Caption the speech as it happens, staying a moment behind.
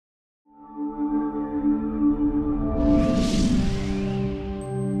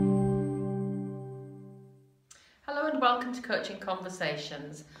welcome to Coaching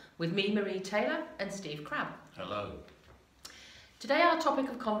Conversations with me, Marie Taylor, and Steve Crabb. Hello. Today our topic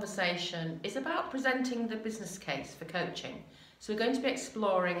of conversation is about presenting the business case for coaching. So we're going to be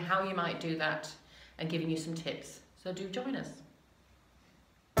exploring how you might do that and giving you some tips. So do join us.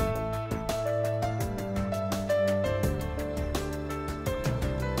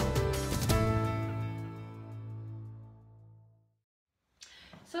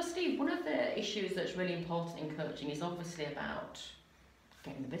 So Steve, one of the issues that's really important in coaching is obviously about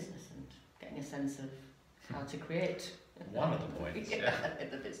getting the business and getting a sense of how to create One of the points, in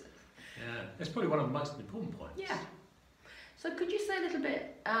the business. Yeah, it's probably one of the most important points. Yeah. So could you say a little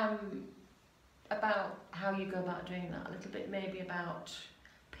bit about how you go about doing that? A little bit maybe about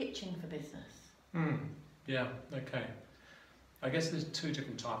pitching for business? Yeah, okay. I guess there's two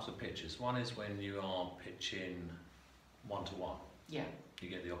different types of pitches. One is when you are pitching one-to-one. Yeah. You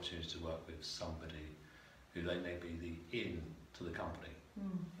get the opportunity to work with somebody who they may be the in to the company.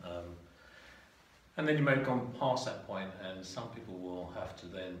 And then you may have gone past that point, and some people will have to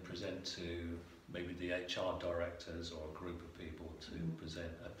then present to maybe the HR directors or a group of people to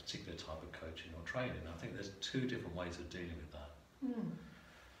present a particular type of coaching or training. I think there's two different ways of dealing with that.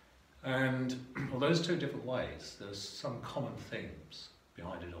 And well, those two different ways, there's some common themes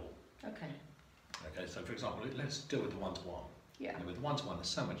behind it all. Okay, so for example, let's deal with the one-to-one. Yeah. And with the one-to-one, it's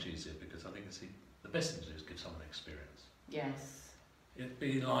so much easier because I think it's the best thing to do is give someone experience. Yes. It'd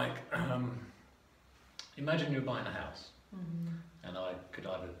be like, imagine you're buying a house, and I could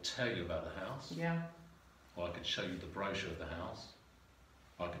either tell you about the house, Yeah. or I could show you the brochure of the house,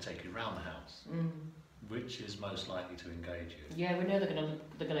 or I could take you around the house. Which is most likely to engage you? Yeah, we know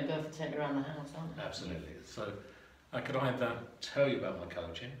they're gonna go for taking around the house, aren't they? Absolutely. So I could either tell you about my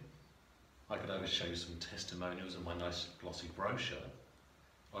coaching, I could either show you some testimonials and my nice glossy brochure,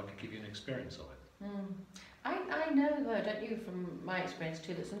 or I could give you an experience of it. I know though, don't you, from my experience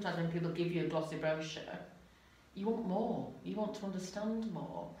too, that sometimes when people give you a glossy brochure, you want more, you want to understand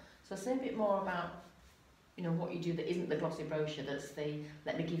more. So say a bit more about, you know, what you do that isn't the glossy brochure, that's the,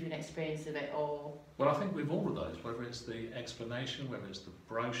 let me give you an experience of it, or... Well, I think with all of those, whether it's the explanation, whether it's the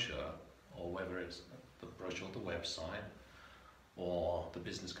brochure, or whether it's the brochure or the website, or the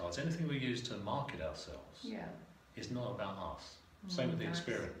business cards, anything we use to market ourselves is not about us. Same with the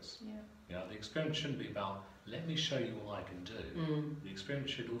experience. You know, the experience shouldn't be about, let me show you what I can do. The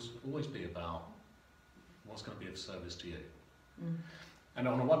experience should also always be about what's going to be of service to you. And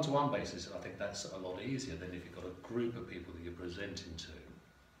on a one-to-one basis, I think that's a lot easier than if you've got a group of people that you're presenting to.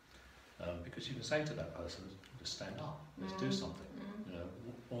 Because you can say to that person, just stand up, let's do something. You know,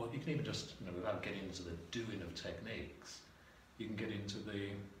 or you can even just, you know, without getting into the doing of techniques, you can get into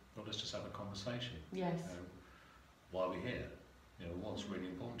the, well, let's just have a conversation. Yes. You know, why are we here? You know, what's really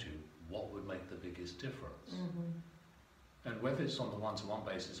important to you? What would make the biggest difference? And whether it's on the one-to-one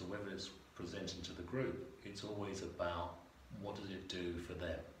basis or whether it's presenting to the group, it's always about what does it do for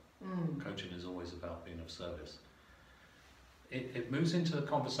them. Coaching is always about being of service. It moves into a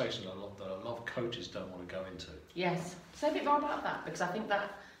conversation that a lot of coaches don't want to go into. Yes. Say a bit more about that, because I think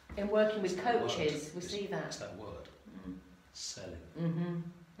that in working with coaches, we see that. It's that word. Selling.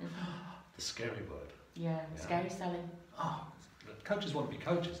 The scary word. Yeah, scary selling. Oh, coaches want to be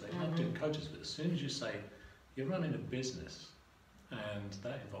coaches. They love doing coaches, but as soon as you say you're running a business and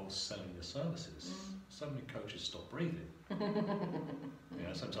that involves selling your services, so many coaches stop breathing. You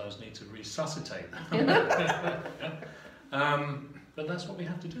know, sometimes need to resuscitate. But that's what we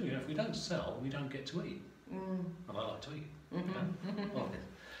have to do. You know, if we don't sell, we don't get to eat. And I like to eat. You know?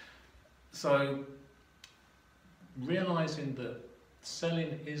 So realising that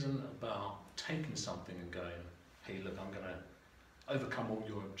selling isn't about taking something and going, hey, look, I'm going to overcome all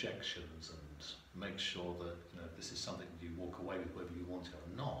your objections and make sure that, you know, this is something you walk away with whether you want it or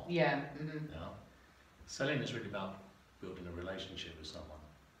not. Yeah. You know? Selling is really about building a relationship with someone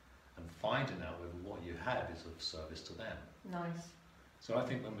and finding out whether what you have is of service to them. Nice. So I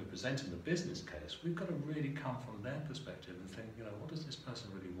think when we're presenting the business case, we've got to really come from their perspective and think, you know, what does this person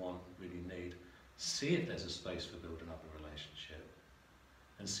really want, really need? See if there's a space for building up a relationship,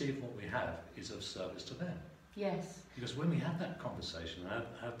 and see if what we have is of service to them. Yes. Because when we have that conversation,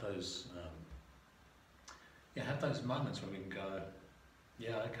 have those moments when we can go,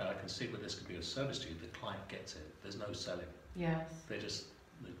 yeah, okay, I can see where this could be of service to you. The client gets it. There's no selling. Yes. They just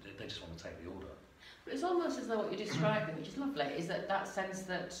want to take the order. But it's almost as though what you're describing, which is lovely, is that sense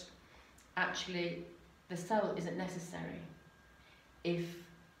that actually the sell isn't necessary if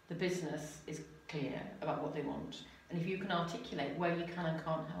the business is clear about what they want, and if you can articulate where you can and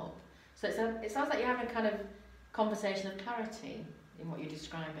can't help. So it sounds like you're having a kind of conversation of clarity in what you're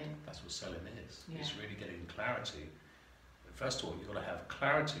describing. That's what selling is. Yeah. It's really getting clarity first of all, you've got to have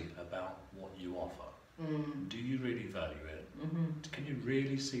clarity about what you offer. Do you really value it? Can you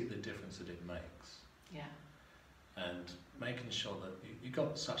really see the difference that it makes? Yeah. And making sure that you've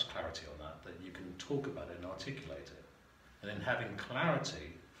got such clarity on that you can talk about it and articulate it. And then having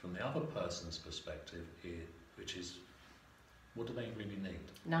clarity from the other person's perspective, which is, what do they really need?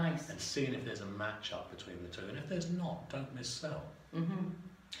 Nice. And seeing if there's a match up between the two. And if there's not, don't miss-sell.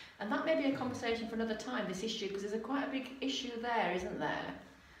 And that may be a conversation for another time, this issue, because there's quite a big issue there, isn't there,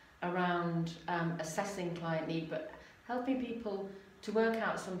 around assessing client need, but helping people to work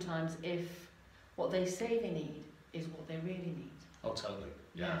out sometimes if what they say they need is what they really need. Oh, totally.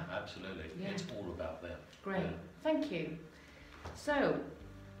 Yeah, absolutely. Yeah. It's all about them. Great. Thank you. So,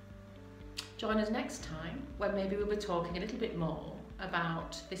 join us next time when maybe we'll be talking a little bit more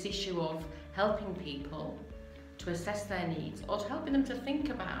about this issue of helping people to assess their needs, or to helping them to think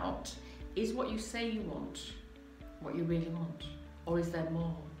about, is what you say you want what you really want, or is there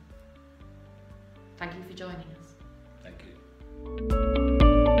more? Thank you for joining us. Thank you.